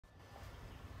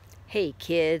Hey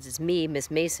kids, it's me, Miss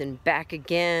Mason, back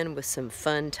again with some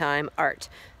fun time art.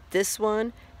 This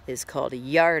one is called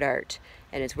yard art,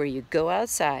 and it's where you go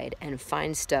outside and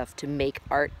find stuff to make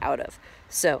art out of.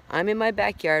 So I'm in my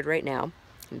backyard right now,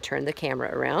 and turn the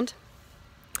camera around,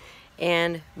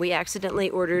 and we accidentally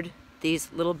ordered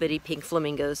these little bitty pink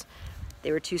flamingos.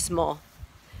 They were too small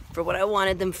for what I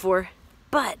wanted them for,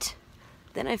 but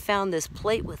then I found this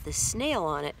plate with this snail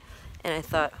on it, and I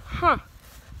thought,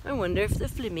 I wonder if the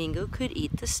flamingo could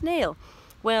eat the snail.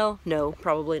 Well, no,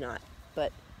 probably not.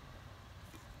 But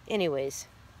anyways,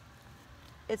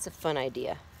 it's a fun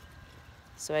idea.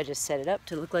 So I just set it up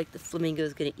to look like the flamingo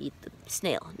is going to eat the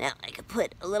snail. Now I could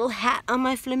put a little hat on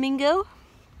my flamingo.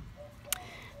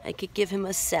 I could give him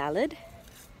a salad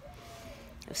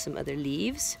of some other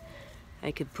leaves.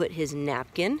 I could put his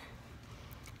napkin.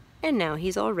 And now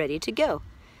he's all ready to go.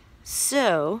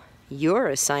 So your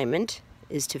assignment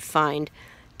is to find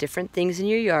different things in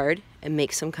your yard and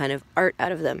make some kind of art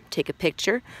out of them. Take a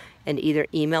picture and either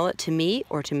email it to me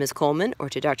or to Ms. Coleman or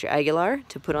to Dr. Aguilar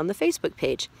to put on the Facebook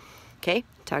page. Okay,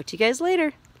 talk to you guys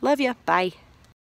later. Love ya. Bye.